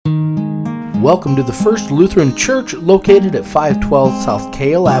and welcome to the First Lutheran Church located at 512 South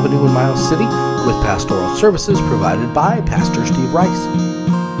Cale Avenue in Miles City, with pastoral services provided by Pastor Steve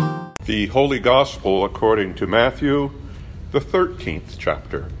Rice. The Holy Gospel according to Matthew, the 13th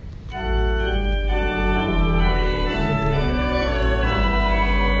chapter.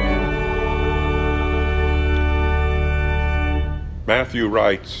 Matthew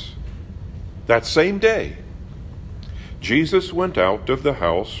writes, "That same day, Jesus went out of the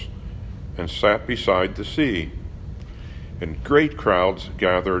house and sat beside the sea, and great crowds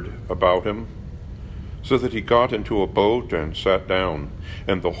gathered about him, so that he got into a boat and sat down,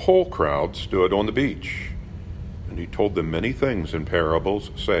 and the whole crowd stood on the beach. And he told them many things in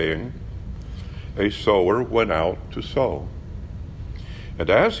parables, saying, A sower went out to sow. And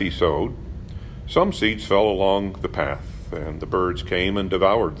as he sowed, some seeds fell along the path, and the birds came and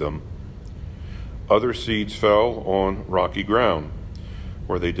devoured them. Other seeds fell on rocky ground,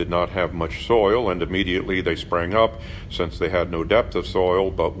 where they did not have much soil, and immediately they sprang up, since they had no depth of soil,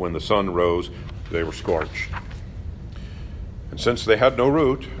 but when the sun rose, they were scorched. And since they had no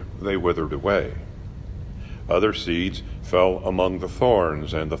root, they withered away. Other seeds fell among the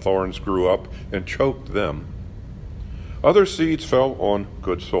thorns, and the thorns grew up and choked them. Other seeds fell on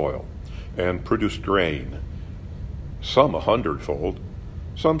good soil, and produced grain, some 100-fold,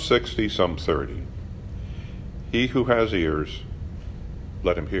 some 60, some 30. He who has ears,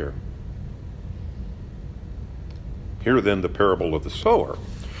 let him hear. Hear then the parable of the sower.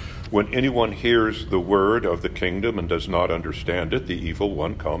 When anyone hears the word of the kingdom and does not understand it, the evil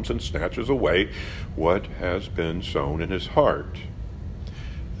one comes and snatches away what has been sown in his heart.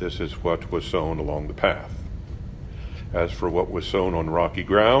 This is what was sown along the path. As for what was sown on rocky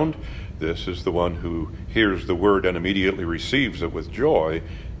ground, this is the one who hears the word and immediately receives it with joy,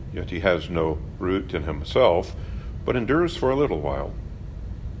 yet he has no root in himself, but endures for a little while.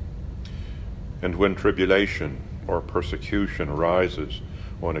 And when tribulation or persecution arises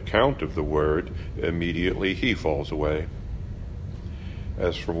on account of the word, immediately he falls away.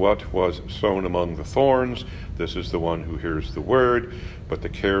 As for what was sown among the thorns, this is the one who hears the word, but the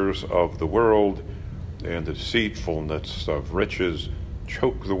cares of the world and the deceitfulness of riches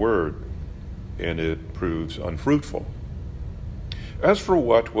choke the word, and it proves unfruitful. As for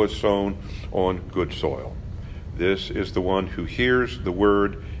what was sown on good soil, this is the one who hears the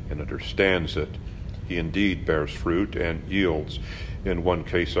word and understands it. He indeed bears fruit and yields, in one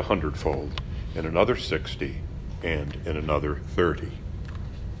case 100-fold, in another 60, and in another 30.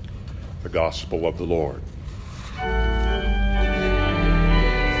 The Gospel of the Lord.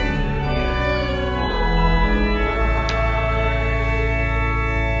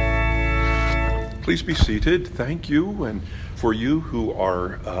 Please be seated. Thank you. And for you who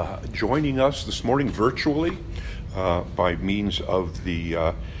are joining us this morning virtually by means of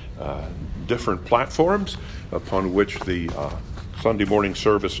the different platforms upon which the Sunday morning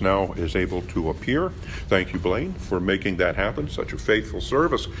service now is able to appear. Thank you, Blaine, for making that happen. Such a faithful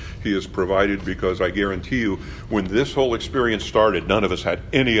service he has provided, because I guarantee you, when this whole experience started, none of us had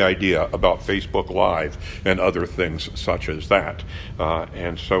any idea about Facebook Live and other things such as that.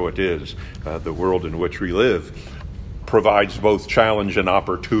 And so it is. The world in which we live provides both challenge and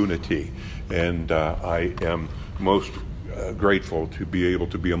opportunity. And I am most grateful to be able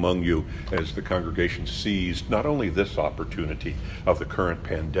to be among you as the congregation seized not only this opportunity of the current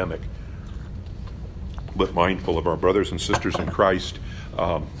pandemic, but mindful of our brothers and sisters in Christ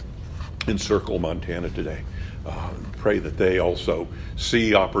in Circle, Montana today. Pray that they also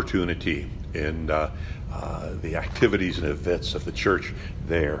see opportunity in the activities and events of the church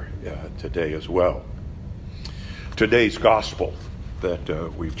there today as well. Today's gospel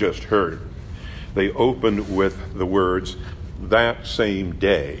that we've just heard, they open with the words, "That same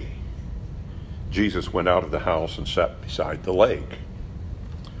day, Jesus went out of the house and sat beside the lake."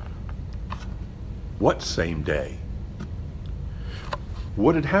 What same day?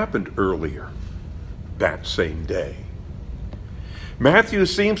 What had happened earlier that same day? Matthew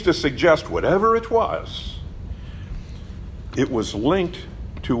seems to suggest whatever it was linked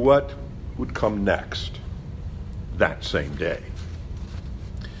to what would come next that same day.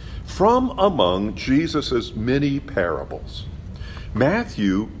 From among Jesus' many parables,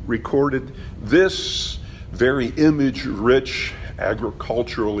 Matthew recorded this very image-rich,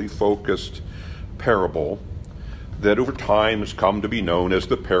 agriculturally focused parable that over time has come to be known as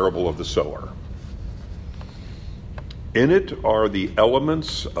the parable of the sower. In it are the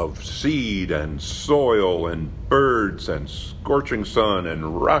elements of seed and soil and birds and scorching sun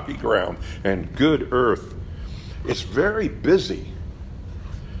and rocky ground and good earth. It's very busy.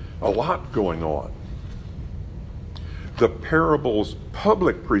 A lot going on. The parable's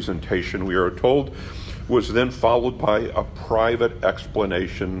public presentation, we are told, was then followed by a private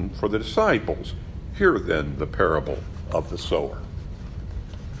explanation for the disciples. Hear then the parable of the sower.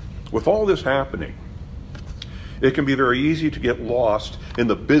 With all this happening, it can be very easy to get lost in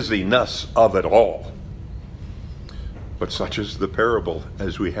the busyness of it all. But such is the parable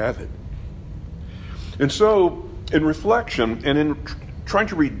as we have it. And so, in reflection and in trying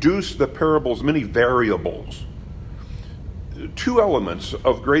to reduce the parable's many variables, two elements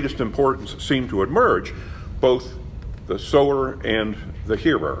of greatest importance seem to emerge, both the sower and the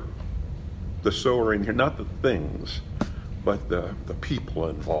hearer. The sower in here, not the things, but the people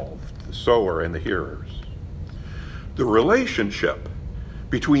involved, the sower and the hearers. The relationship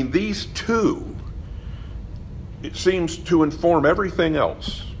between these two, it seems to inform everything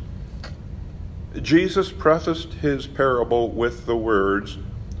else. Jesus prefaced his parable with the words,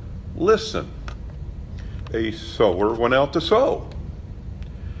 "Listen, a sower went out to sow,"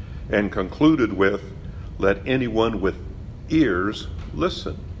 and concluded with, "Let anyone with ears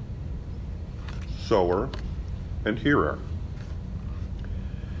listen." Sower and hearer.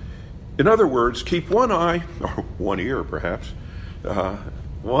 In other words, keep one eye, or one ear perhaps,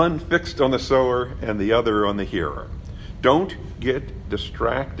 one fixed on the sower and the other on the hearer. Don't get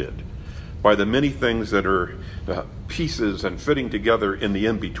distracted by the many things that are pieces and fitting together in the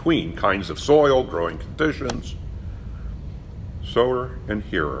in-between kinds of soil, growing conditions. Sower and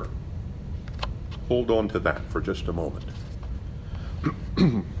hearer. Hold on to that for just a moment.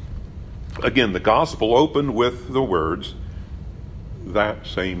 Again, the gospel opened with the words, "that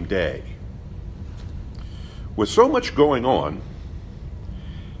same day." With so much going on,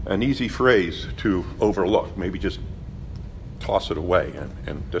 an easy phrase to overlook, maybe just toss it away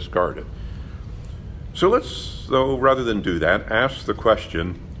and discard it. So let's, though, rather than do that, ask the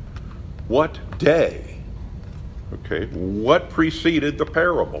question, what day? Okay, what preceded the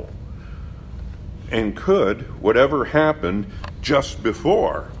parable? And could whatever happened just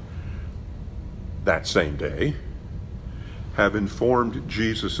before that same day have informed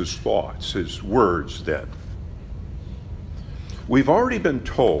Jesus' thoughts, his words then? We've already been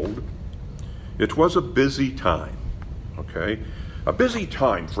told it was a busy time, okay? A busy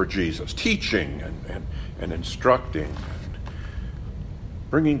time for Jesus, teaching and instructing, and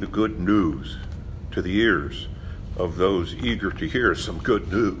bringing the good news to the ears of those eager to hear some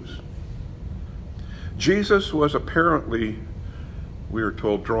good news. Jesus was apparently, we are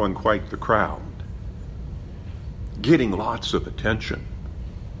told, drawing quite the crowd, getting lots of attention.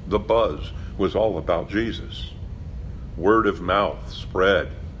 The buzz was all about Jesus. Word of mouth spread,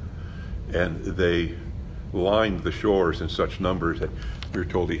 and they lined the shores in such numbers that we were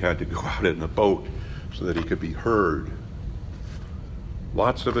told he had to go out in a boat so that he could be heard.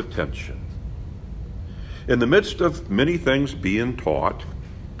 Lots of attention. In the midst of many things being taught,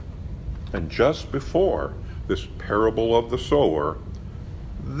 and just before this parable of the sower,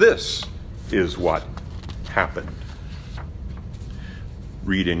 this is what happened.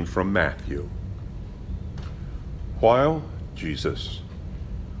 Reading from Matthew. While Jesus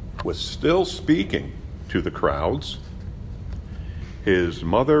was still speaking to the crowds, his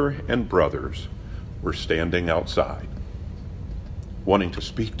mother and brothers were standing outside, wanting to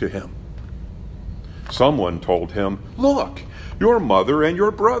speak to him. Someone told him, "Look, your mother and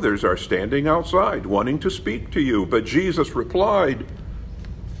your brothers are standing outside, wanting to speak to you." But Jesus replied,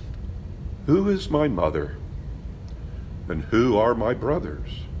 "Who is my mother, and who are my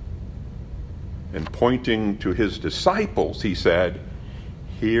brothers?" And pointing to his disciples, he said,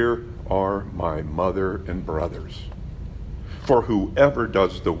 "Here are my mother and brothers. For whoever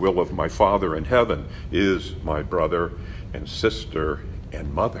does the will of my Father in heaven is my brother and sister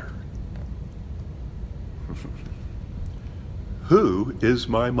and mother." Who is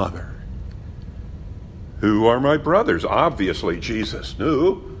my mother? Who are my brothers? Obviously, Jesus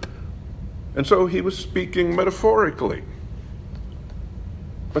knew. And so he was speaking metaphorically.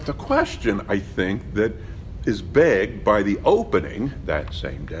 But the question, I think, that is begged by the opening that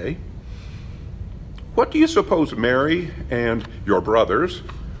same day, what do you suppose Mary and your brothers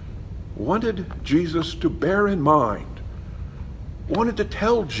wanted Jesus to bear in mind, wanted to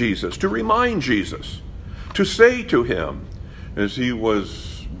tell Jesus, to remind Jesus, to say to him as he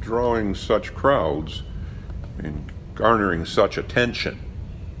was drawing such crowds and garnering such attention?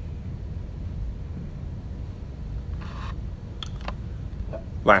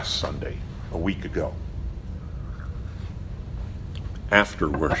 Last Sunday, a week ago, after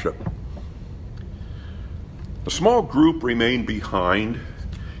worship, a small group remained behind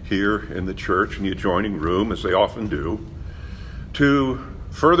here in the church in the adjoining room, as they often do, to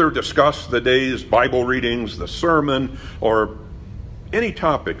further discuss the day's Bible readings, the sermon, or any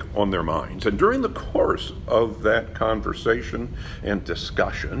topic on their minds. And during the course of that conversation and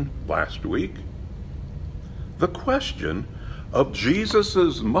discussion last week, the question of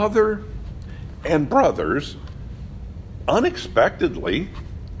Jesus' mother and brothers unexpectedly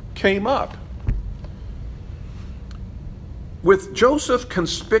came up. With Joseph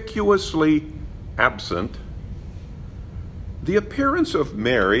conspicuously absent, the appearance of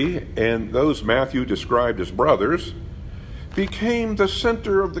Mary and those Matthew described as brothers became the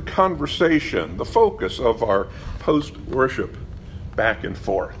center of the conversation, the focus of our post-worship back and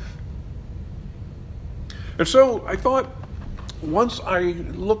forth. And so I thought, once I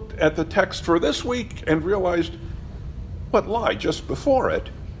looked at the text for this week and realized what lied just before it,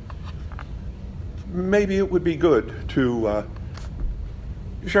 maybe it would be good to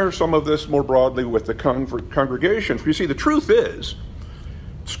share some of this more broadly with the congregation. You see, the truth is,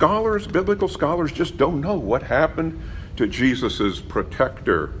 biblical scholars just don't know what happened to Jesus'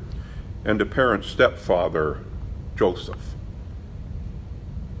 protector and apparent stepfather, Joseph.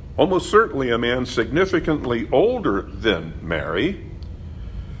 Almost certainly a man significantly older than Mary,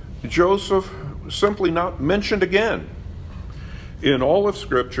 Joseph simply not mentioned again in all of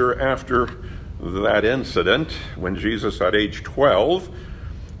Scripture after that incident when Jesus at age 12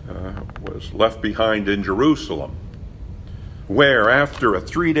 was left behind in Jerusalem, where after a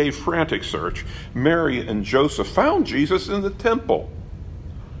 3-day frantic search, Mary and Joseph found Jesus in the temple.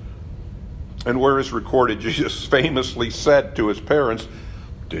 And where is recorded, Jesus famously said to his parents,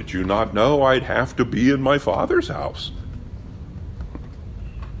 "Did you not know I'd have to be in my Father's house?"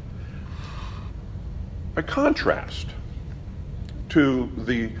 A contrast to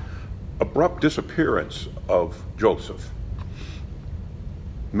the abrupt disappearance of Joseph,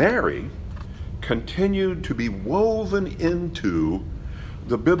 Mary continued to be woven into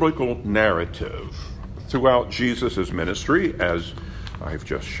the biblical narrative throughout Jesus' ministry, as I've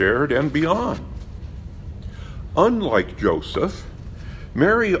just shared, and beyond. Unlike Joseph,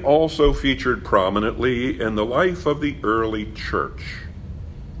 Mary also featured prominently in the life of the early church.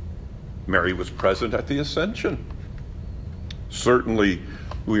 Mary was present at the Ascension. Certainly,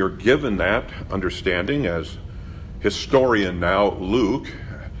 we are given that understanding as historian now Luke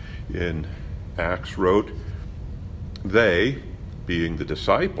in Acts wrote, they, being the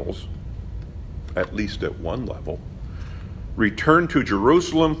disciples, at least at one level, returned to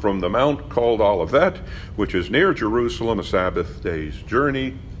Jerusalem from the mount called Olivet, which is near Jerusalem, a Sabbath day's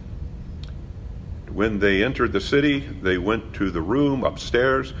journey. When they entered the city, they went to the room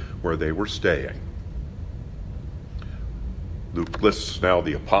upstairs where they were staying. Luke lists now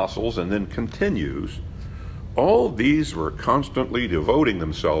the apostles and then continues, all these were constantly devoting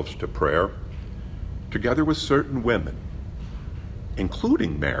themselves to prayer, together with certain women,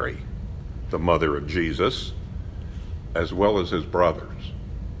 including Mary, the mother of Jesus, as well as his brothers.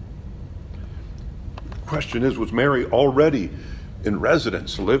 The question is, was Mary already in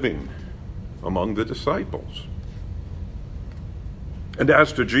residence living among the disciples? And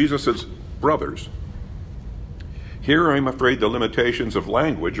as to Jesus' brothers, here I'm afraid the limitations of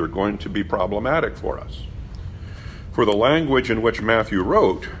language are going to be problematic for us. For the language in which Matthew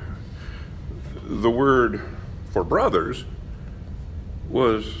wrote, the word for brothers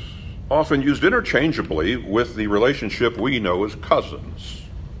was often used interchangeably with the relationship we know as cousins.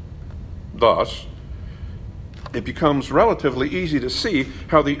 Thus, it becomes relatively easy to see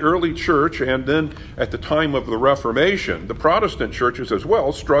how the early church, and then at the time of the Reformation, the Protestant churches as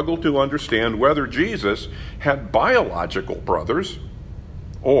well, struggled to understand whether Jesus had biological brothers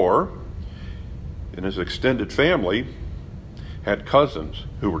or, in his extended family, had cousins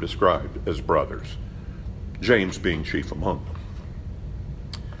who were described as brothers, James being chief among them.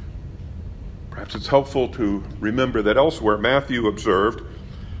 Perhaps it's helpful to remember that elsewhere Matthew observed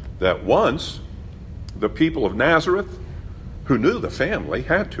that once the people of Nazareth, who knew the family,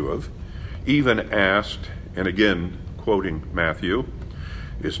 had to have even asked, and again quoting Matthew,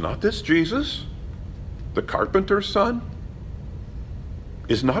 "Is not this Jesus, the carpenter's son?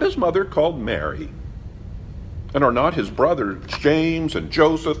 Is not his mother called Mary? And are not his brothers James and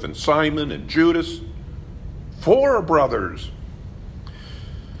Joseph and Simon and Judas? 4 brothers."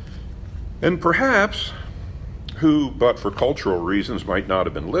 And perhaps, who but for cultural reasons might not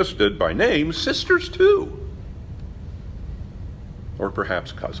have been listed by name, sisters too. Or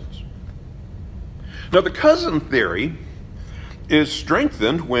perhaps cousins. Now the cousin theory is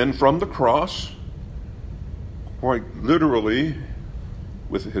strengthened when from the cross, quite literally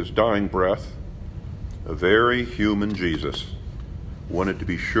with his dying breath, a very human Jesus wanted to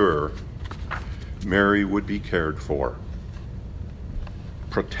be sure Mary would be cared for.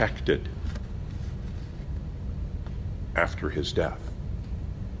 protected after his death.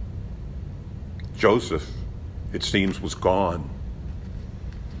 Joseph, it seems, was gone.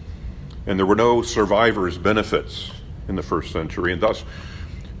 And there were no survivor's benefits in the first century, and thus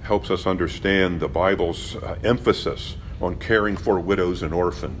helps us understand the Bible's emphasis on caring for widows and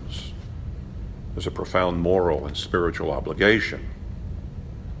orphans as a profound moral and spiritual obligation.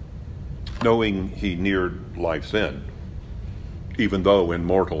 Knowing he neared life's end, even though in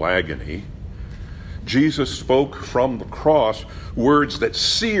mortal agony, Jesus spoke from the cross words that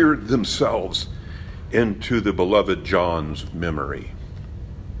seared themselves into the beloved John's memory.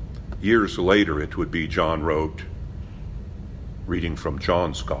 Years later, it would be John wrote, reading from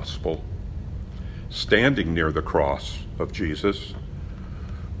John's Gospel, standing near the cross of Jesus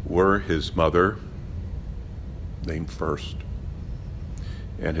were his mother, named first,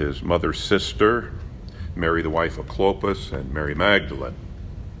 and his mother's sister, Mary the wife of Clopas, and Mary Magdalene.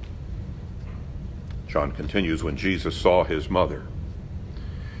 John continues, when Jesus saw his mother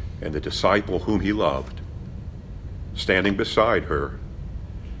and the disciple whom he loved standing beside her,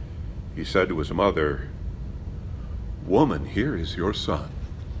 he said to his mother, "Woman, here is your son."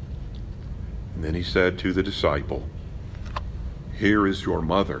 And then he said to the disciple, "Here is your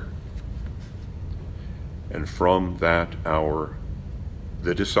mother." And from that hour,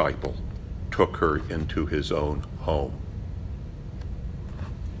 the disciple took her into his own home.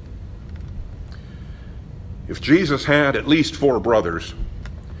 If Jesus had at least 4 brothers,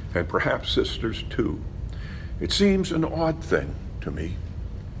 and perhaps sisters too, it seems an odd thing to me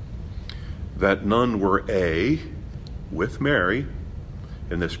that none were A, with Mary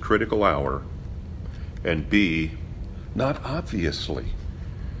in this critical hour, and B, not obviously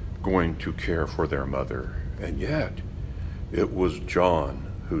going to care for their mother. And yet, it was John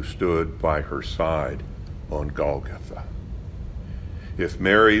who stood by her side on Golgotha. If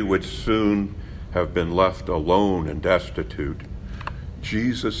Mary would soon have been left alone and destitute,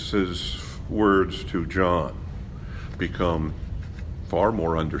 Jesus' words to John become far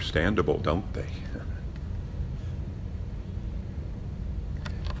more understandable, don't they?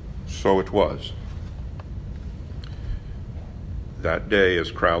 So it was. That day,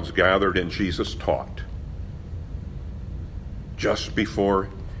 as crowds gathered and Jesus taught, just before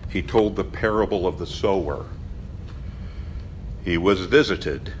he told the parable of the sower, he was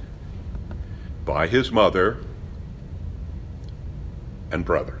visited by his mother and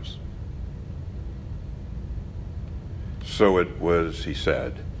brothers. So it was, he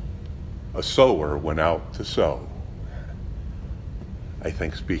said, a sower went out to sow. I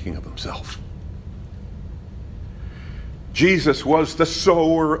think speaking of himself. Jesus was the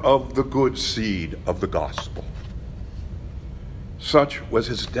sower of the good seed of the gospel. Such was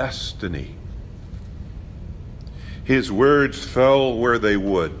his destiny. His words fell where they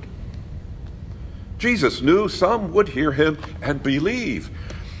would. Jesus knew some would hear him and believe.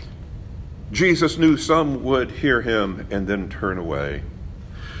 Jesus knew some would hear him and then turn away.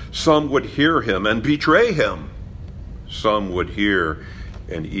 Some would hear him and betray him. Some would hear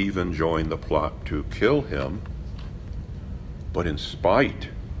and even join the plot to kill him. But in spite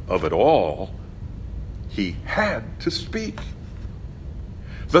of it all, he had to speak.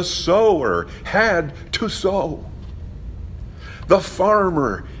 The sower had to sow. The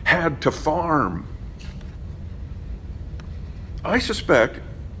farmer had to farm. I suspect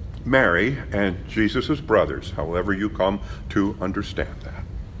Mary and Jesus' brothers, however you come to understand that,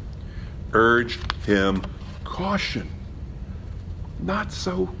 urged him caution. Not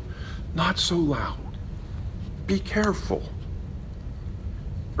so loud. Be careful.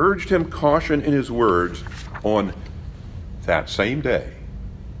 Urged him caution in his words on that same day.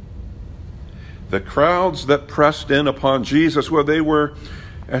 The crowds that pressed in upon Jesus, well, they were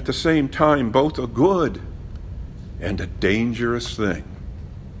at the same time both a good and a dangerous thing.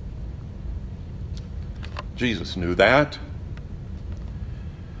 Jesus knew that.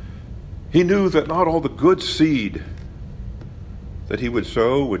 He knew that not all the good seed that he would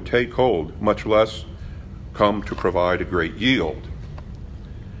sow would take hold, much less come to provide a great yield.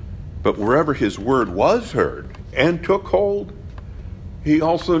 But wherever his word was heard and took hold, he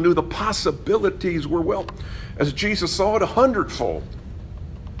also knew the possibilities were, well, as Jesus saw it, 100-fold.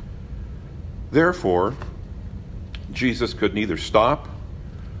 Therefore, Jesus could neither stop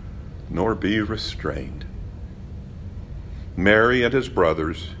nor be restrained. Mary and his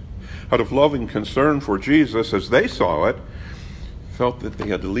brothers, out of loving concern for Jesus as they saw it, felt that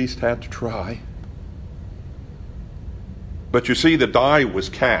they at least had to try. But you see, the die was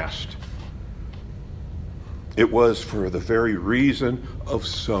cast. It was for the very reason of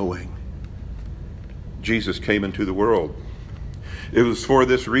sowing. Jesus came into the world. It was for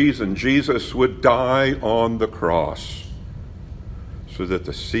this reason Jesus would die on the cross, so that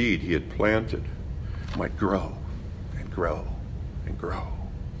the seed he had planted might grow and grow and grow.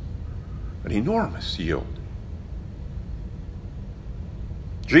 An enormous yield.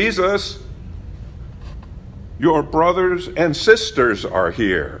 Jesus, your brothers and sisters are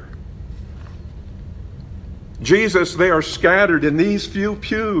here. Jesus, they are scattered in these few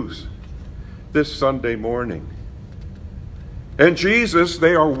pews this Sunday morning. And Jesus,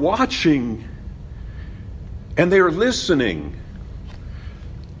 they are watching and they are listening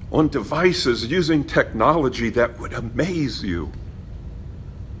on devices using technology that would amaze you.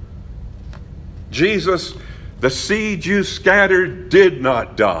 Jesus, the seed you scattered did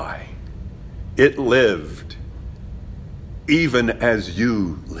not die. It lived, even as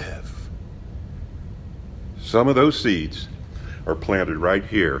you live. Some of those seeds are planted right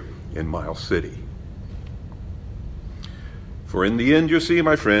here in Miles City. For in the end, you see,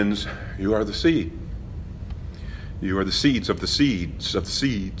 my friends, you are the seed. You are the seeds of the seeds of the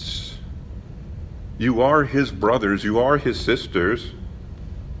seeds. You are his brothers. You are his sisters.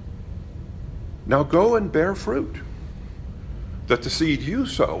 Now go and bear fruit, that the seed you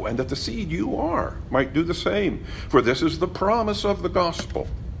sow and that the seed you are might do the same. For this is the promise of the gospel.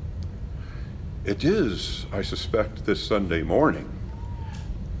 It is, I suspect, this Sunday morning,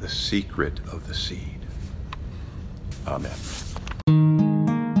 the secret of the seed. Amen.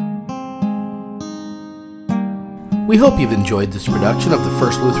 We hope you've enjoyed this production of the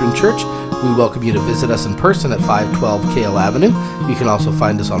First Lutheran Church. We welcome you to visit us in person at 512 Kale Avenue. You can also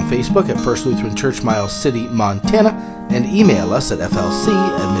find us on Facebook at First Lutheran Church, Miles City, Montana, and email us at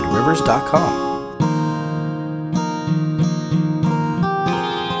flc@midrivers.com.